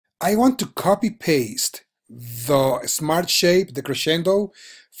I want to copy paste the smart shape, the crescendo,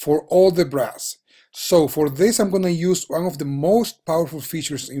 for all the brass. So for this, I'm going to use one of the most powerful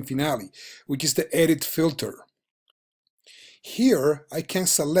features in Finale, which is the edit filter. Here, I can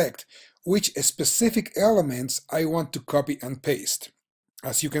select which specific elements I want to copy and paste,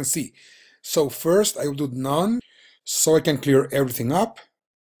 as you can see. So first, I will do none, so I can clear everything up,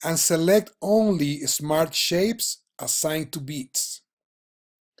 and select only smart shapes assigned to beats.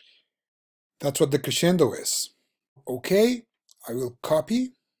 That's what the crescendo is. Okay, I will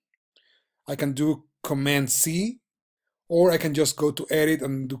copy. I can do Command C, or I can just go to Edit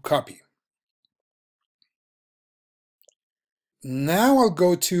and do copy. Now I'll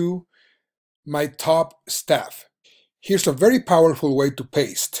go to my top staff. Here's a very powerful way to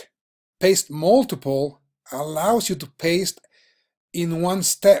paste. Paste multiple allows you to paste in one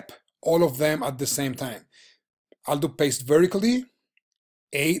step all of them at the same time. I'll do paste vertically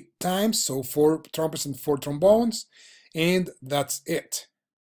 8 times, so 4 trumpets and 4 trombones, and that's it.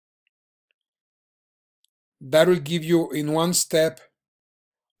 That will give you in one step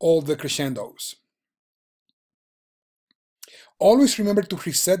all the crescendos. Always remember to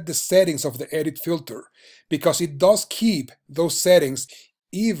reset the settings of the edit filter, because it does keep those settings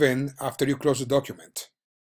even after you close the document.